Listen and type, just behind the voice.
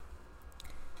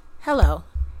Hello,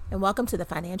 and welcome to the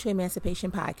Financial Emancipation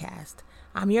Podcast.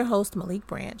 I'm your host, Malik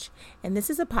Branch, and this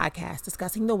is a podcast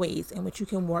discussing the ways in which you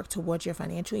can work towards your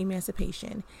financial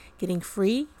emancipation, getting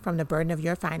free from the burden of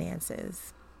your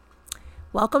finances.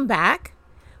 Welcome back.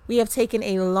 We have taken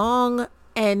a long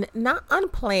and not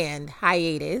unplanned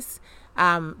hiatus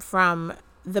from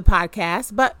the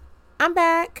podcast, but I'm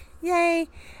back. Yay.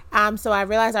 So I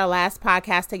realized our last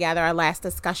podcast together, our last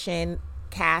discussion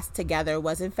cast together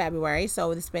was in February.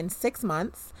 So it's been 6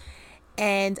 months.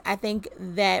 And I think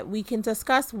that we can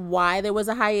discuss why there was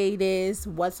a hiatus,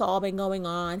 what's all been going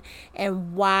on,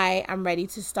 and why I'm ready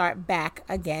to start back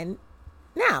again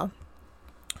now.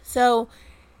 So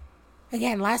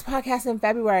again, last podcast in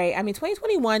February.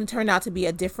 2021 turned out to be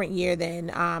a different year than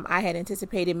I had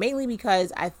anticipated, mainly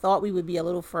because I thought we would be a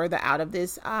little further out of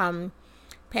this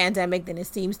pandemic than it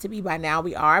seems to be by now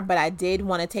we are. But I did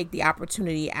want to take the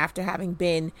opportunity after having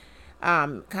been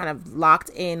kind of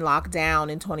locked down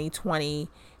in 2020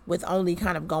 with only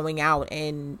kind of going out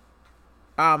and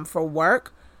for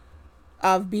work,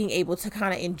 of being able to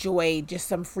kind of enjoy just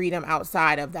some freedom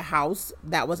outside of the house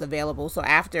that was available. So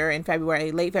after in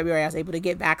February, late February, I was able to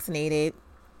get vaccinated.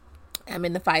 I'm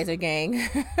in the Pfizer gang,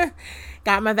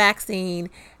 got my vaccine,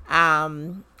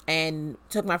 and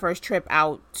took my first trip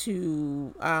out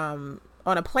to, on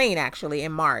a plane actually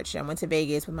in March. I went to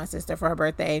Vegas with my sister for her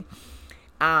birthday,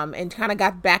 and kind of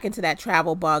got back into that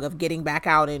travel bug of getting back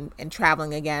out and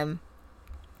traveling again.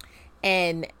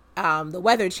 And the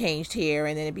weather changed here,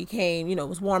 and then it became, it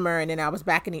was warmer, and then I was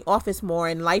back in the office more,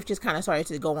 and life just kind of started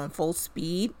to go on full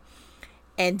speed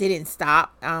and didn't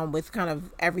stop, with kind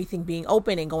of everything being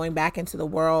open and going back into the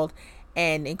world,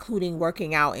 and including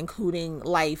working out, including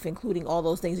life, including all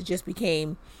those things. It just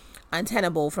became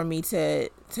untenable for me to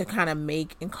kind of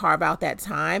make and carve out that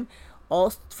time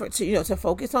also to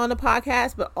focus on the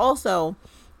podcast, but also,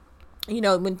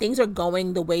 when things are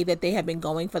going the way that they have been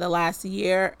going for the last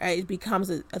year, it becomes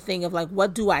a thing of like,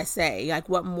 what do I say? Like,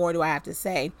 what more do I have to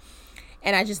say?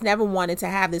 And I just never wanted to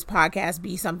have this podcast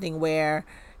be something where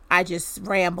I just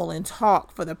ramble and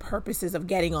talk for the purposes of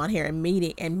getting on here and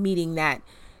meeting that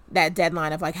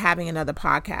deadline of like having another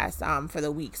podcast for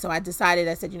the week. So I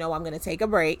said, I'm going to take a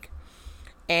break,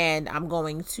 and I'm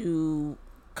going to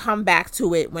come back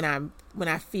to it when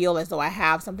I feel as though I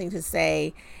have something to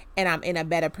say and I'm in a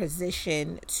better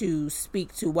position to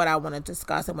speak to what I want to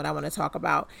discuss and what I want to talk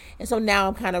about. And so now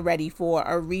I'm kind of ready for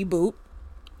a reboot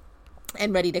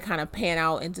and ready to kind of pan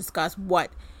out and discuss what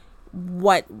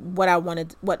I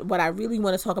wanted, what I really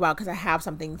want to talk about, because I have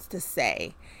something to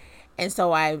say. And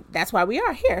so that's why we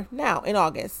are here now in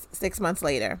August, 6 months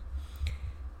later.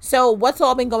 So what's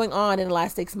all been going on in the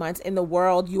last 6 months in the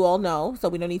world, you all know, so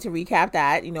we don't need to recap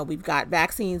that. We've got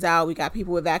vaccines out, we got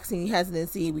people with vaccine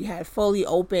hesitancy, we had fully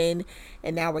open,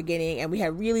 and now we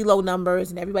had really low numbers,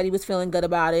 and everybody was feeling good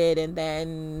about it, and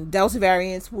then Delta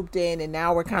variant swooped in, and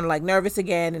now we're kind of like nervous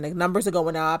again, and the numbers are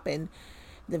going up, and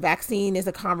the vaccine is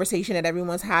a conversation that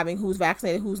everyone's having: who's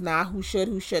vaccinated, who's not, who should,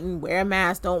 who shouldn't, wear a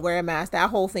mask, don't wear a mask.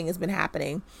 That whole thing has been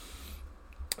happening.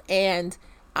 And,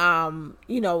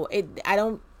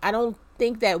 I don't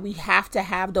think that we have to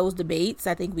have those debates.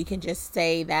 I think we can just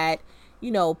say that,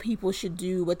 people should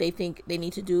do what they think they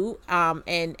need to do.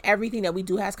 And everything that we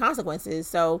do has consequences.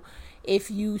 So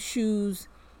if you choose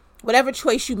whatever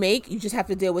choice you make, you just have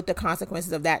to deal with the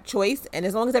consequences of that choice. And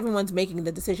as long as everyone's making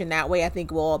the decision that way, I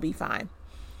think we'll all be fine.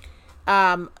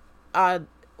 The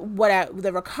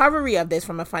recovery of this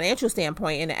from a financial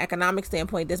standpoint and an economic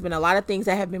standpoint, there's been a lot of things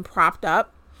that have been propped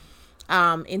up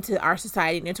into our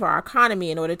society and into our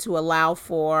economy in order to allow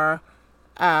for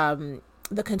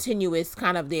the continuous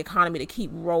kind of the economy to keep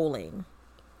rolling.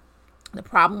 The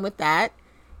problem with that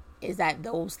is that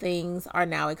those things are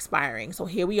now expiring. So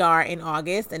here we are in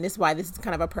August, and this is why this is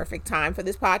kind of a perfect time for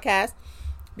this podcast,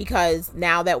 because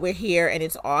now that we're here and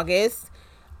it's August,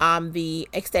 the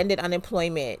extended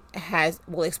unemployment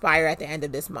will expire at the end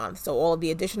of this month. So all of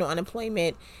the additional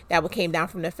unemployment that came down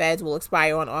from the feds will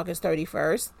expire on August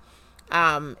 31st.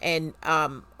 And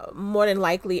more than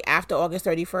likely after August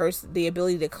 31st, the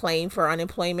ability to claim for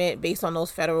unemployment based on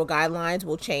those federal guidelines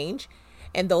will change.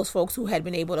 And those folks who had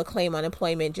been able to claim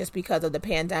unemployment just because of the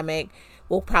pandemic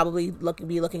will probably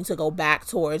be looking to go back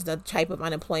towards the type of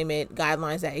unemployment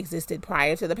guidelines that existed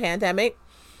prior to the pandemic,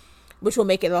 which will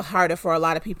make it a little harder for a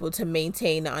lot of people to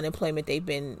maintain the unemployment they've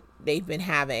been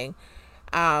having.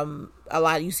 A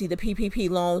lot, you see the PPP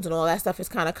loans and all that stuff is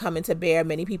kind of coming to bear.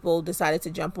 Many people decided to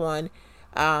jump on,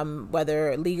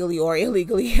 whether legally or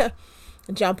illegally,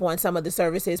 jump on some of the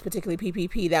services, particularly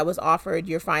PPP that was offered.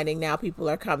 You're finding now people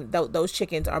are those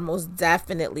chickens are most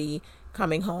definitely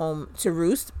coming home to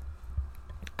roost.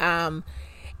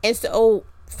 And so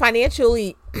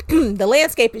financially, the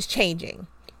landscape is changing.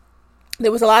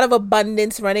 There was a lot of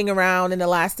abundance running around in the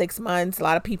last 6 months. A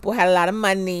lot of people had a lot of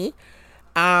money,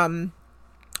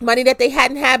 money that they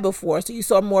hadn't had before. So you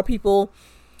saw more people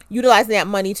utilizing that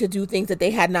money to do things that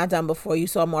they had not done before. You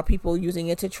saw more people using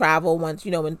it to travel once,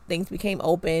 when things became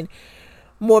open.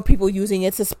 More people using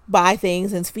it to buy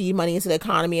things and feed money into the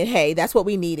economy. And hey, that's what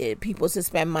we needed, people to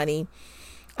spend money.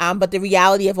 But the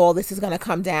reality of all this is going to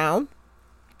come down,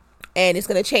 and it's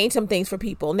going to change some things for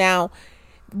people. Now,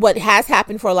 what has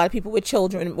happened for a lot of people with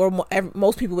children, or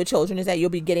most people with children, is that you'll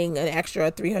be getting an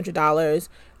extra $300,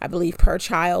 I believe, per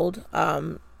child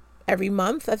every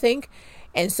month, I think.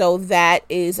 And so that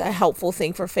is a helpful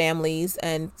thing for families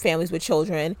and families with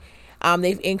children.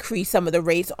 They've increased some of the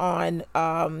rates on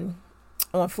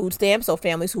food stamps. So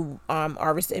families who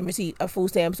are in receipt of food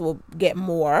stamps will get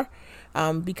more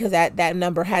because that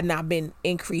number had not been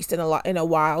increased in a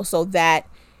while. So that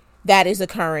is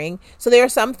occurring. So there are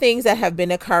some things that have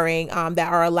been occurring that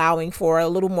are allowing for a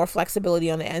little more flexibility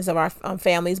on the ends of our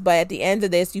families. But at the end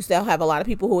of this, you still have a lot of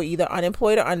people who are either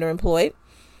unemployed or underemployed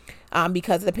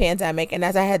because of the pandemic. And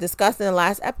as I had discussed in the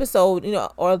last episode,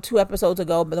 or 2 episodes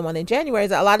ago, but the one in January, is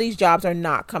that a lot of these jobs are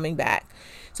not coming back.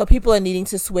 So people are needing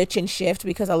to switch and shift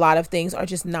because a lot of things are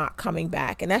just not coming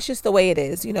back. And that's just the way it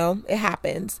is. It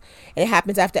happens. And it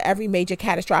happens after every major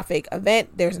catastrophic event.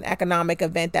 There's an economic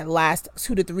event that lasts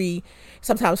 2 to 3,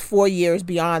 sometimes 4 years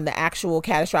beyond the actual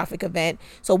catastrophic event.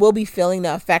 So we'll be feeling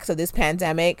the effects of this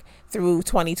pandemic through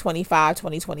 2025,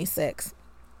 2026.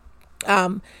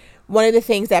 One of the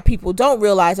things that people don't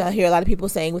realize, I hear a lot of people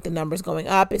saying with the numbers going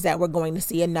up, is that we're going to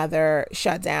see another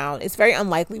shutdown. It's very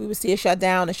unlikely we would see a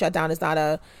shutdown. A shutdown is not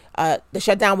the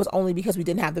shutdown was only because we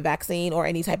didn't have the vaccine or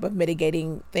any type of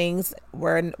mitigating things.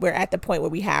 We're at the point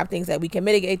where we have things that we can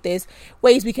mitigate this,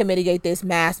 ways we can mitigate this,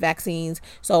 mass vaccines.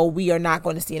 So we are not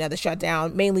going to see another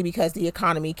shutdown, mainly because the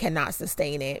economy cannot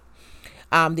sustain it.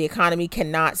 The economy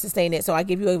cannot sustain it. So I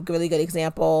give you a really good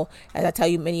example. As I tell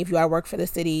you, many of you, I work for the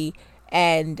city,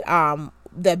 and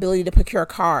the ability to procure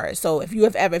cars. So if you're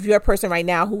a person right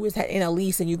now who is in a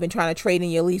lease and you've been trying to trade in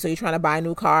your lease, or you're trying to buy a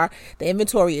new car, the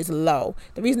inventory is low.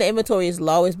 The reason the inventory is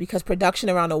low is because production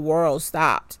around the world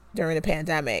stopped during the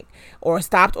pandemic, or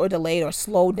stopped or delayed or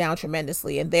slowed down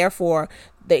tremendously. And therefore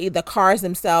the cars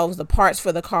themselves, the parts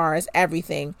for the cars,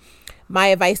 everything. My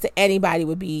advice to anybody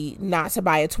would be not to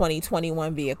buy a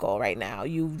 2021 vehicle right now.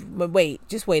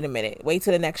 Just wait a minute. Wait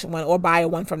till the next one, or buy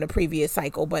one from the previous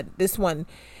cycle. But this one,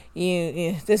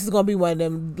 this is going to be one of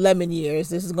them lemon years.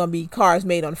 This is going to be cars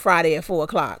made on Friday at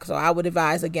 4:00. So I would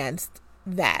advise against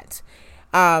that.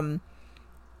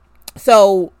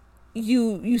 So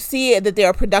you see that there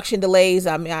are production delays.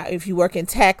 If you work in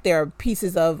tech, there are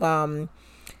pieces of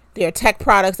there are tech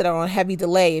products that are on heavy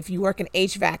delay. If you work in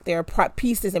HVAC, there are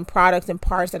pieces and products and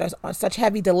parts that are on such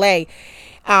heavy delay,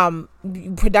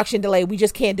 production delay. We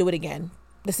just can't do it again.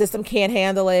 The system can't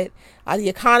handle it. The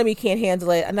economy can't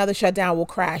handle it. Another shutdown will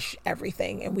crash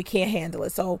everything, and we can't handle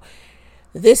it. So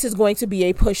this is going to be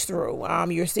a push through.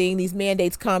 You're seeing these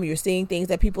mandates come. You're seeing things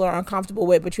that people are uncomfortable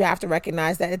with, but you have to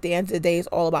recognize that at the end of the day, it's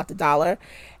all about the dollar.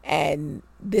 And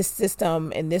this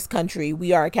system in this country,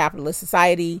 we are a capitalist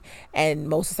society, and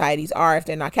most societies are. If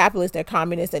they're not capitalist, they're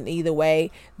communist. And either way,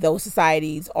 those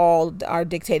societies all are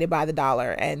dictated by the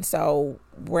dollar. And so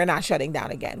we're not shutting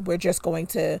down again. We're just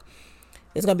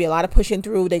there's going to be a lot of pushing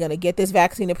through. They're going to get this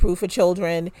vaccine approved for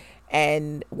children.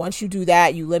 And once you do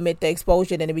that, you limit the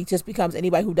exposure. Then it just becomes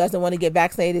anybody who doesn't want to get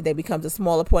vaccinated, they becomes a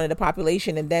smaller point of the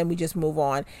population. And then we just move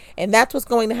on. And that's what's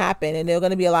going to happen. And there's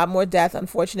going to be a lot more death,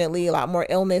 unfortunately, a lot more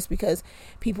illness, because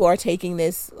people are taking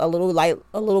this a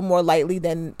little more lightly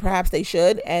than perhaps they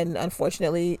should. And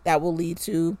unfortunately, that will lead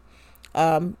to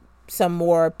some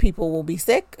more people will be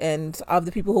sick, and of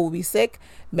the people who will be sick,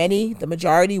 the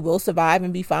majority will survive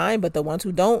and be fine, but the ones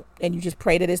who don't, and you just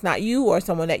pray that it's not you or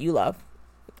someone that you love.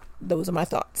 Those are my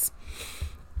thoughts.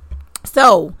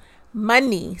 So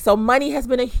money has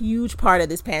been a huge part of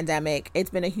this pandemic. It's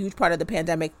been a huge part of the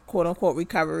pandemic, quote unquote,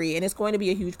 recovery, and it's going to be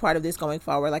a huge part of this going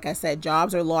forward. Like I said,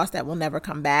 jobs are lost that will never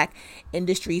come back.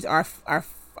 Industries are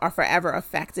forever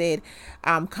affected.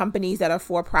 Companies that are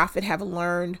for profit have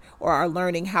learned or are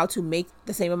learning how to make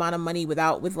the same amount of money with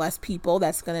less people.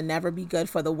 That's going to never be good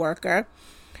for the worker.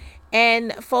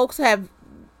 And folks have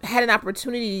had an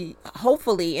opportunity,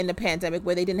 hopefully in the pandemic,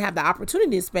 where they didn't have the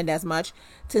opportunity to spend as much,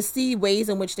 to see ways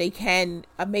in which they can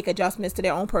make adjustments to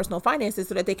their own personal finances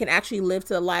so that they can actually live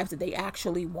to the lives that they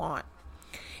actually want.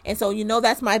 And so,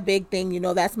 that's my big thing.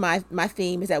 That's my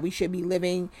theme, is that we should be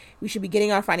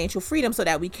getting our financial freedom so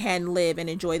that we can live and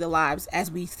enjoy the lives as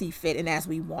we see fit and as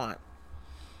we want.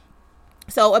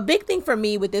 So a big thing for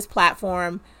me with this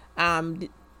platform, one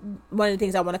of the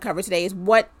things I want to cover today is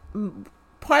what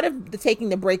part of the taking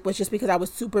the break was just because I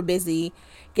was super busy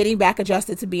getting back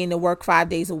adjusted to being to work 5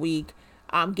 days a week,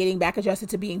 getting back adjusted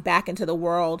to being back into the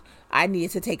world. I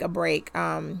needed to take a break.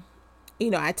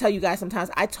 I tell you guys,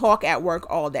 sometimes I talk at work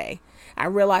all day. I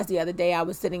realized the other day I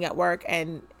was sitting at work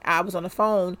and I was on the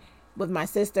phone with my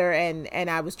sister and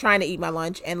I was trying to eat my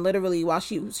lunch, and literally while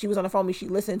she was on the phone with me, she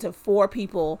listened to 4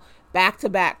 people back to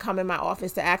back come in my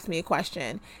office to ask me a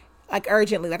question, like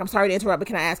urgently, like, I'm sorry to interrupt, but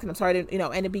can I ask? And I'm sorry to,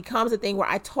 and it becomes a thing where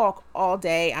I talk all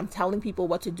day. I'm telling people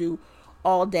what to do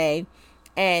all day.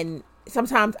 And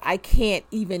sometimes I can't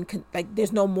even,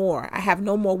 there's no more. I have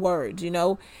no more words,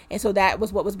 And so that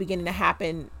was what was beginning to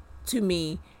happen to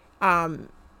me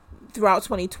throughout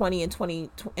 2020 and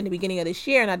in the beginning of this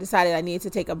year. And I decided I needed to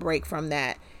take a break from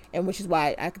that. And which is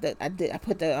why I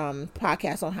put the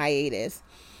podcast on hiatus.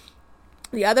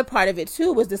 The other part of it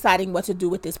too was deciding what to do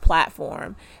with this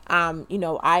platform. I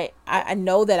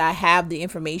know that I have the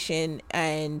information,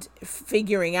 and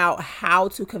figuring out how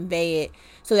to convey it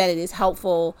so that it is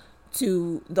helpful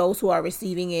to those who are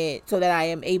receiving it, so that I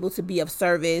am able to be of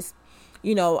service.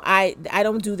 I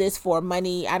don't do this for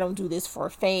money. I don't do this for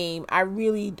fame. I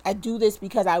do this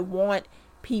because I want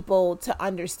people to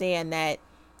understand that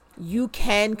you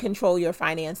can control your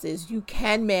finances. You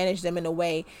can manage them in a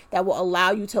way that will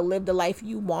allow you to live the life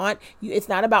you want. It's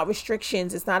not about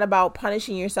restrictions. It's not about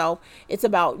punishing yourself. It's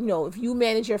about, if you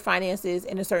manage your finances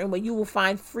in a certain way, you will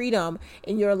find freedom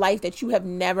in your life that you have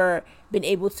never been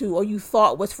able to, or you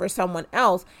thought was for someone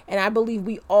else. And I believe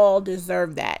we all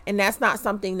deserve that. And that's not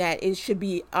something that it should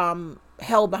be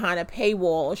held behind a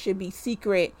paywall. It should be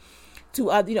secret to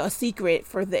a secret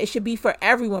it should be for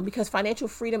everyone, because financial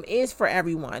freedom is for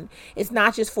everyone. It's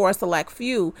not just for a select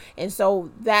few. And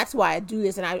so that's why I do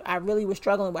this. And I really was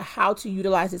struggling with how to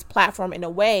utilize this platform in a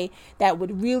way that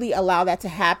would really allow that to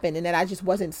happen, and that I just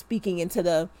wasn't speaking into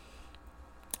the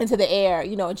air,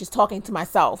 and just talking to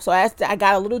myself. So I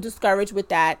got a little discouraged with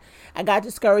that. I got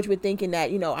discouraged with thinking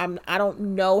that, I don't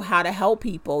know how to help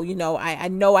people. I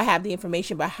know I have the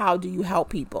information, but how do you help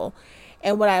people?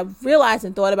 And what I realized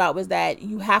and thought about was that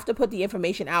you have to put the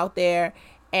information out there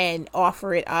and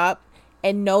offer it up,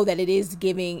 and know that it is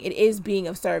being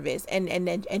of service,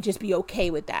 and just be okay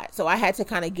with that. So I had to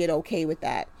kind of get okay with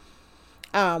that.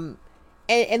 And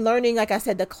learning, like I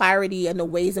said, the clarity and the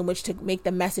ways in which to make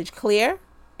the message clear,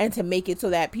 and to make it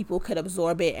so that people could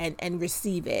absorb it and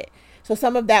receive it. So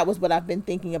some of that was what I've been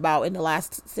thinking about in the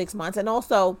last 6 months. And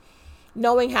also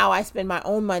knowing how I spend my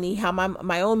own money, how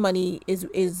my own money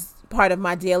is part of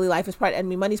my daily life,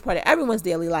 money's part of everyone's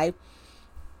daily life,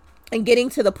 and getting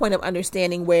to the point of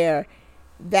understanding where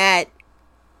the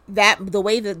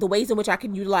ways in which I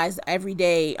can utilize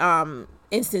everyday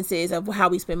instances of how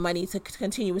we spend money to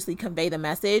continuously convey the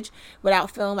message without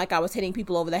feeling like I was hitting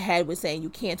people over the head with saying you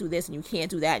can't do this and you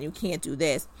can't do that and you can't do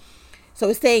this. So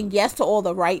it's saying yes to all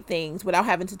the right things without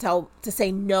having to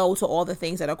say no to all the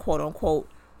things that are quote unquote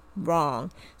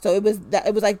wrong. So it was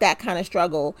like that kind of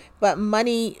struggle. But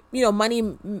money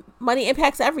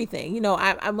impacts everything. When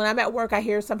I'm at work, I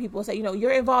hear some people say,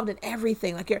 you're involved in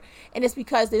everything, and it's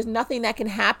because there's nothing that can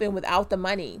happen without the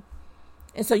money.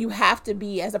 And so you have to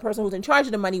be, as a person who's in charge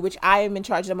of the money, which I am in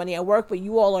charge of the money at work, but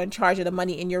you all are in charge of the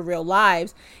money in your real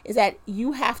lives, is that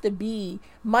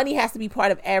money has to be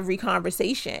part of every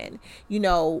conversation.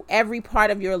 Every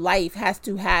part of your life has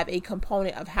to have a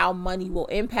component of how money will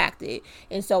impact it.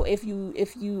 And so if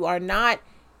you are not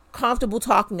comfortable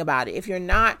talking about it, if you're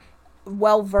not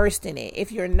well versed in it,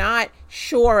 if you're not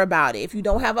sure about it, if you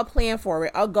don't have a plan for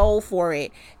it, a goal for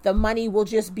it, the money will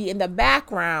just be in the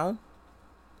background.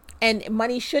 And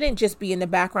money shouldn't just be in the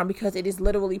background, because it is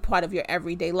literally part of your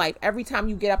everyday life. Every time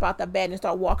you get up out the bed and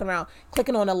start walking around,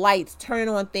 clicking on the lights, turning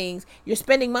on things, you're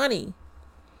spending money.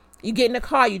 You get in the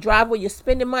car, you drive away, you're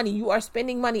spending money. You are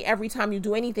spending money every time you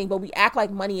do anything, but we act like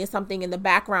money is something in the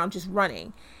background just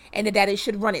running, and that it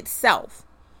should run itself.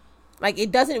 Like,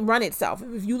 it doesn't run itself.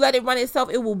 If you let it run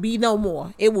itself, it will be no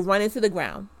more. It will run into the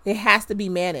ground. It has to be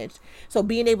managed. So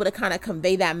being able to kind of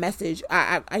convey that message,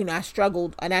 I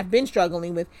struggled, and I've been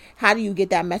struggling with how do you get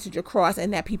that message across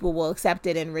and that people will accept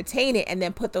it and retain it and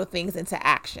then put those things into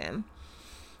action.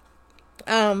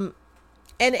 And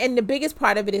the biggest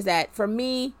part of it is that for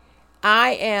me,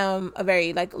 I am a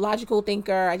very logical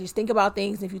thinker. I just think about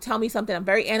things. If you tell me something, I'm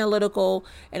very analytical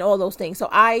and all those things. So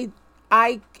I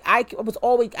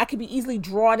could be easily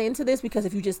drawn into this, because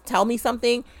if you just tell me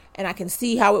something and I can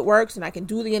see how it works and I can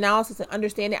do the analysis and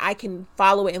understand it, I can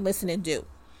follow it and listen and do.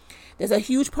 There's a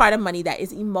huge part of money that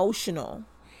is emotional.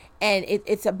 And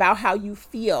it's about how you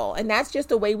feel. And that's just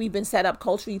the way we've been set up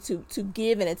culturally to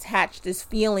give and attach these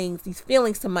feelings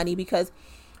to money, because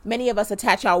many of us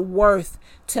attach our worth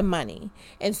to money.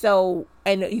 And so,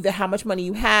 and either how much money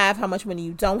you have, how much money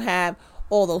you don't have,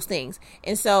 all those things.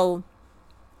 And so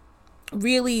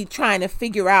really trying to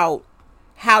figure out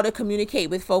how to communicate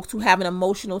with folks who have an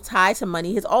emotional tie to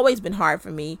money has always been hard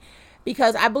for me,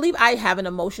 because I believe I have an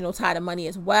emotional tie to money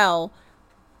as well,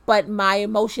 but my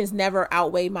emotions never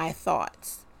outweigh my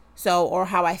thoughts. So, or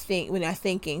how I think when I'm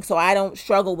thinking. So I don't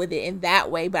struggle with it in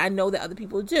that way, but I know that other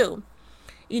people do.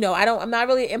 I'm not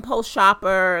really an impulse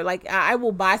shopper. Like, I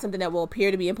will buy something that will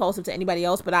appear to be impulsive to anybody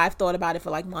else, but I've thought about it for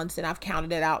like months and I've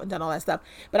counted it out and done all that stuff.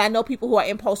 But I know people who are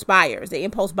impulse buyers. They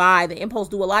impulse buy, they impulse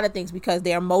do a lot of things because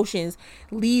their emotions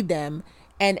lead them.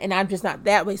 And I'm just not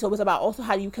that way. So it's about also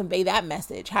how do you convey that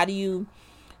message? How do you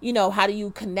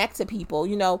connect to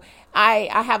people?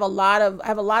 I have a lot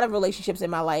of relationships in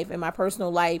my life, in my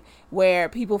personal life, where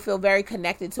people feel very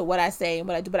connected to what I say and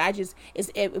what I do. But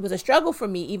it was a struggle for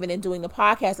me, even in doing the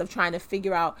podcast, of trying to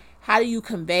figure out how do you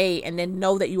convey and then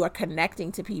know that you are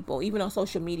connecting to people, even on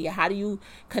social media. How do you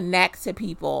connect to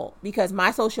people? Because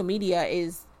my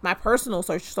personal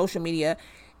social media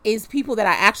is people that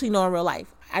I actually know in real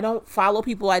life. I don't follow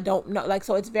people I don't know.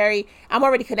 So I'm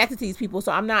already connected to these people.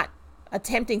 So I'm not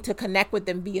attempting to connect with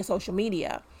them via social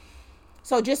media.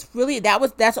 So just really,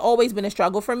 that's always been a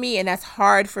struggle for me. And that's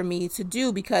hard for me to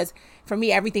do, because for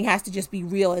me, everything has to just be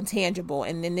real and tangible.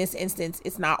 And in this instance,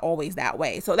 it's not always that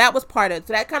way. So that was so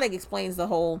that kind of explains the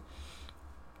whole,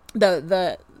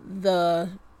 the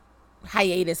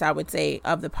hiatus, I would say,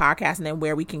 of the podcast, and then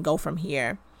where we can go from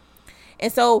here.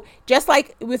 And so just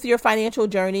like with your financial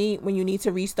journey, when you need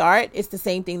to restart, it's the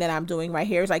same thing that I'm doing right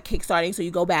here. It's like kickstarting. So you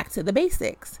go back to the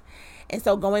basics. And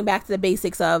so going back to the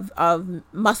basics of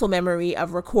muscle memory,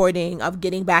 of recording, of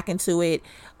getting back into it,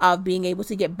 of being able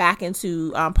to get back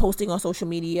into posting on social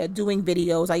media, doing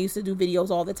videos. I used to do videos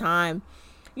all the time,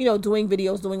 doing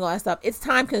videos, doing all that stuff. It's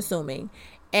time consuming.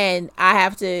 And I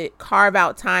have to carve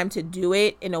out time to do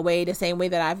it in a way, the same way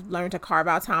that I've learned to carve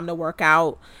out time to work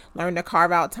out, learn to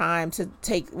carve out time to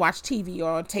watch TV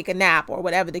or take a nap or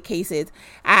whatever the case is.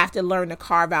 I have to learn to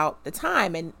carve out the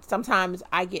time. And sometimes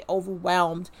I get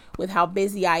overwhelmed with how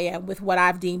busy I am with what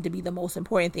I've deemed to be the most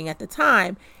important thing at the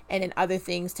time. And then other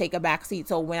things take a back seat.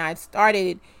 So when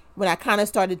I kind of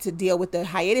started to deal with the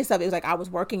hiatus of it, was like I was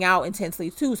working out intensely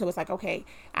too. So it's like, okay,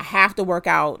 I have to work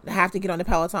out. I have to get on the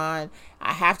Peloton.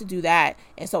 I have to do that.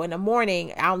 And so in the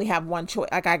morning, I only have one choice.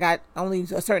 Like I got only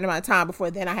a certain amount of time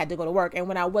before then I had to go to work. And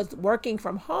when I was working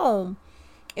from home,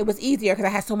 it was easier because I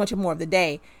had so much more of the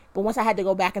day. But once I had to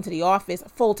go back into the office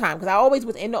full time, because I always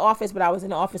was in the office, but I was in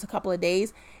the office a couple of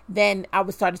days, then I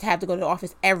was starting to have to go to the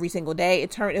office every single day.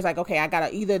 It's like, okay, I got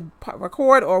to either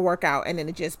record or work out. And then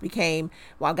it just became,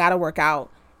 well, I got to work out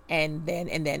and then.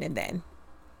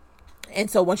 And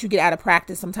so once you get out of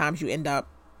practice, sometimes you end up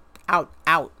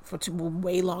out for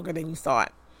way longer than you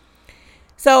thought.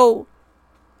 So,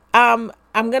 I'm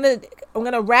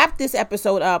gonna wrap this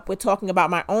episode up with talking about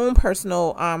my own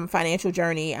personal financial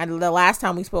journey. And the last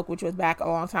time we spoke, which was back a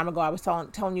long time ago, I was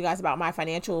telling you guys about my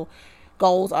financial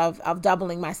goals of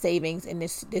doubling my savings in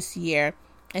this year.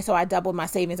 And so I doubled my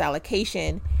savings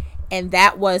allocation, and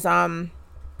that was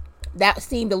that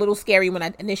seemed a little scary when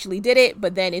I initially did it,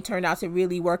 but then it turned out to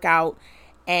really work out,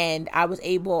 and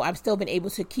I've still been able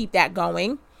to keep that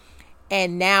going.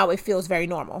 And now it feels very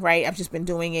normal, right? I've just been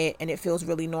doing it and it feels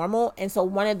really normal. And so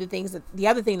the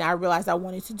other thing that I realized I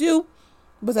wanted to do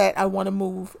was that I want to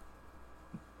move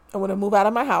out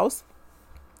of my house,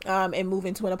 and move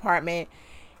into an apartment.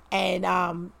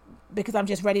 And, because I'm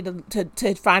just ready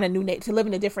to find to live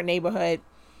in a different neighborhood.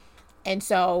 And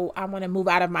so I want to move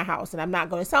out of my house, and I'm not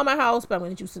going to sell my house, but I'm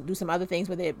going to do some other things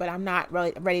with it, but I'm not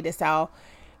really ready to sell,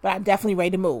 but I'm definitely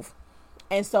ready to move.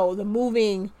 And so the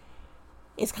moving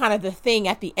is kind of the thing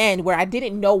at the end where I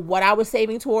didn't know what I was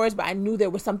saving towards, but I knew there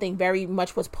was something very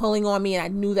much was pulling on me, and I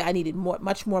knew that I needed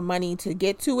much more money to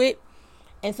get to it.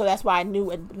 And so that's why I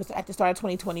knew it was at the start of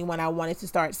 2021, I wanted to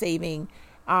start saving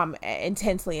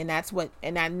intensely. And that's what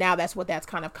that's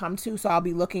kind of come to. So I'll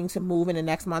be looking to move in the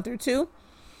next month or two,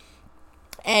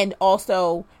 and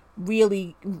also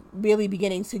really, really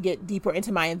beginning to get deeper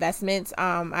into my investments.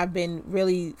 I've been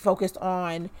really focused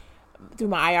on, through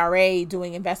my IRA,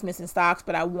 doing investments in stocks,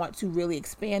 but I want to really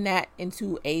expand that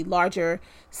into a larger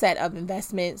set of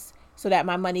investments so that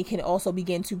my money can also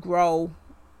begin to grow.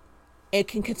 It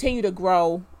can continue to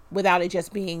grow without it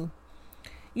just being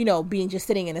just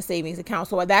sitting in a savings account.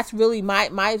 So that's really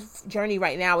my journey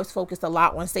right now is focused a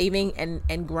lot on saving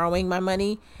and growing my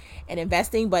money and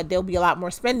investing, but there'll be a lot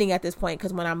more spending at this point,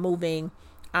 because when I'm moving,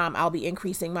 I'll be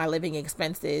increasing my living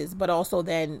expenses, but also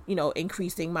then,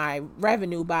 increasing my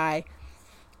revenue by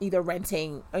either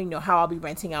renting, or, how I'll be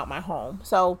renting out my home.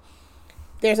 So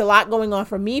there's a lot going on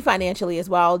for me financially as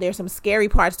well. There's some scary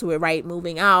parts to it, right?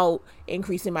 Moving out,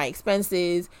 increasing my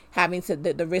expenses, having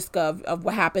the risk of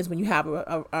what happens when you have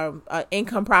a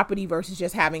income property versus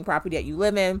just having property that you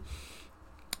live in,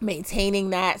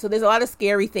 maintaining that. So there's a lot of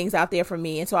scary things out there for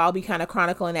me. And so I'll be kind of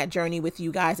chronicling that journey with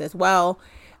you guys as well,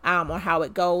 on how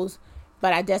it goes.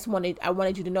 But I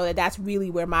wanted you to know that that's really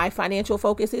where my financial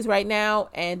focus is right now.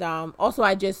 And also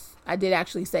I did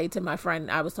actually say to my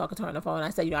friend, I was talking to her on the phone, I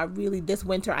said, this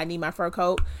winter I need my fur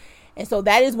coat. And so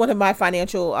that is one of my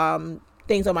financial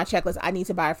things on my checklist. I need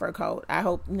to buy a fur coat. I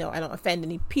hope, I don't offend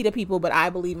any PETA people, but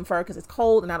I believe in fur because it's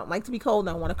cold and I don't like to be cold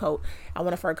and I want a coat. I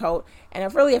want a fur coat and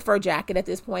I'm really a fur jacket at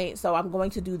this point. So I'm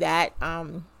going to do that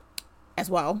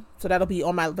as well. So that'll be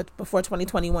on before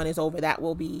 2021 is over, that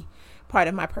will be part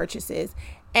of my purchases,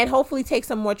 and hopefully take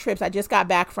some more trips. I just got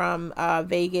back from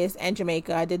Vegas and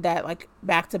Jamaica. I did that like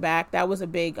back to back. That was a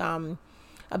big thing,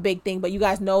 but you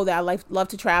guys know that I love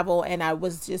to travel, and I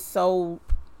was just so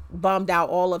bummed out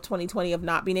all of 2020 of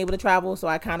not being able to travel. So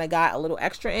I kind of got a little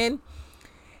extra in,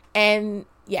 and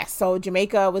yes, so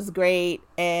Jamaica was great,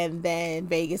 and then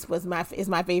Vegas is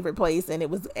my favorite place, and it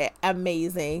was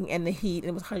amazing, and the heat, and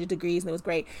it was 100 degrees, and it was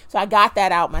great. So I got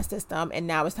that out my system, and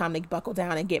now it's time to buckle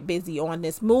down and get busy on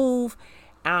this move.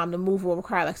 The move will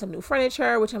require like some new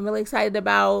furniture, which I'm really excited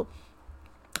about,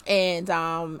 and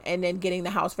then getting the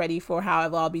house ready for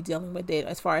however I'll be dealing with it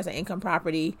as far as an income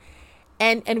property.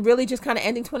 And really just kind of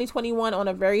ending 2021 on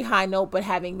a very high note, but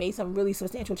having made some really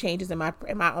substantial changes in my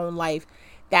own life.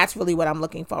 That's really what I'm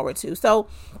looking forward to. So,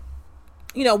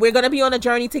 we're going to be on a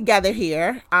journey together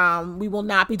here. We will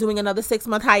not be doing another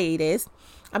 6-month hiatus.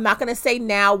 I'm not going to say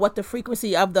now what the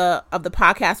frequency of the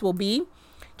podcast will be.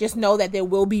 Just know that there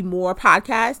will be more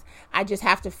podcasts. I just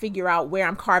have to figure out where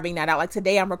I'm carving that out. Like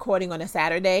today, I'm recording on a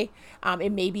Saturday.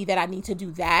 It may be that I need to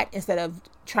do that instead of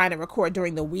trying to record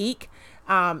during the week.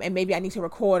 And maybe I need to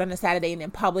record on a Saturday and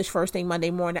then publish first thing Monday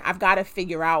morning. I've got to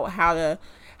figure out how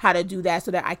to do that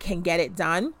so that I can get it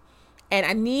done. And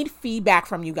I need feedback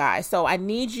from you guys. So I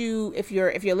need you, if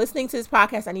you're listening to this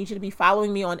podcast, I need you to be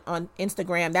following me on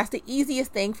Instagram. That's the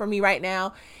easiest thing for me right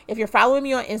now. If you're following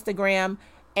me on Instagram,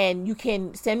 and you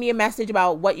can send me a message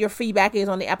about what your feedback is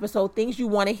on the episode, things you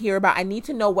want to hear about. I need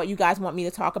to know what you guys want me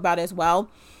to talk about as well.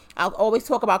 I'll always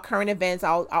talk about current events.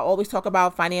 I'll always talk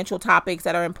about financial topics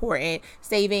that are important,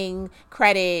 saving,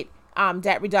 credit,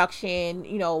 debt reduction,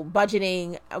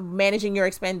 budgeting, managing your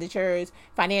expenditures,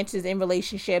 finances in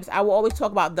relationships. I will always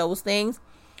talk about those things.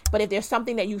 But if there's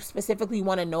something that you specifically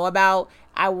want to know about,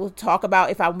 I will talk about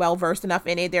if I'm well-versed enough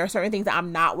in it. There are certain things that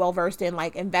I'm not well-versed in,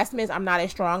 like investments I'm not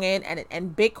as strong in,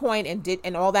 and Bitcoin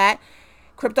and all that.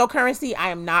 Cryptocurrency, I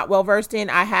am not well-versed in.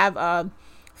 I have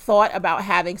thought about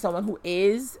having someone who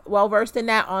is well-versed in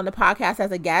that on the podcast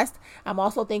as a guest. I'm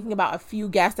also thinking about a few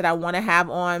guests that I want to have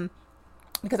on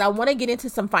because I want to get into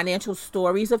some financial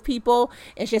stories of people.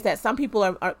 It's just that some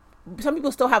people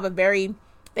still have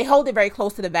they hold it very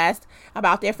close to the vest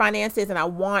about their finances. And I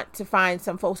want to find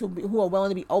some folks who are willing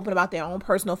to be open about their own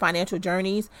personal financial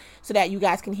journeys so that you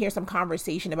guys can hear some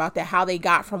conversation about that, how they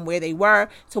got from where they were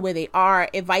to where they are,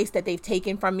 advice that they've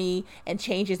taken from me and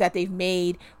changes that they've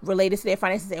made related to their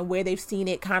finances and where they've seen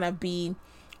it kind of be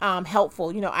helpful.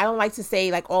 I don't like to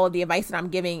say like all of the advice that I'm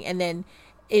giving and then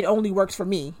it only works for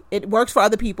me. It works for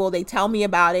other people. They tell me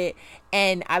about it,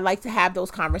 and I like to have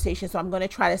those conversations. So I'm going to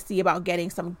try to see about getting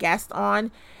some guests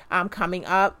on coming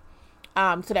up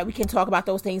so that we can talk about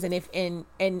those things. And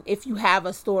if you have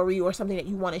a story or something that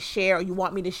you want to share or you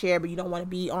want me to share, but you don't want to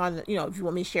be on, if you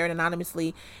want me to share it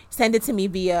anonymously, send it to me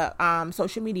via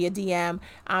social media DM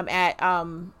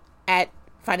at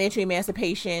Financial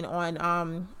Emancipation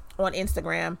on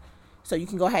Instagram. So you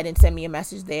can go ahead and send me a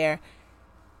message there.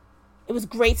 It was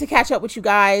great to catch up with you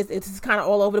guys. It's kind of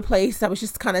all over the place. I was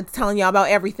just kind of telling y'all about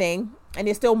everything. And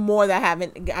there's still more that I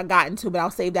haven't gotten to, but I'll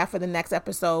save that for the next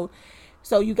episode.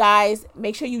 So you guys,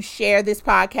 make sure you share this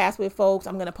podcast with folks.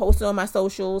 I'm going to post it on my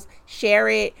socials. Share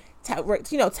it. Tell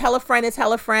a friend to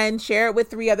tell a friend. Share it with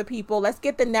 3 other people. Let's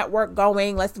get the network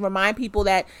going. Let's remind people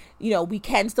that, we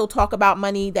can still talk about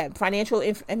money, that financial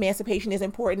emancipation is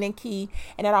important and key,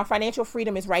 and that our financial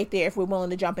freedom is right there if we're willing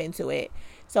to jump into it.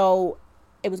 So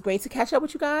it was great to catch up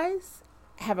with you guys.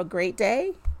 Have a great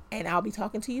day, and I'll be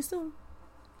talking to you soon.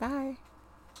 Bye.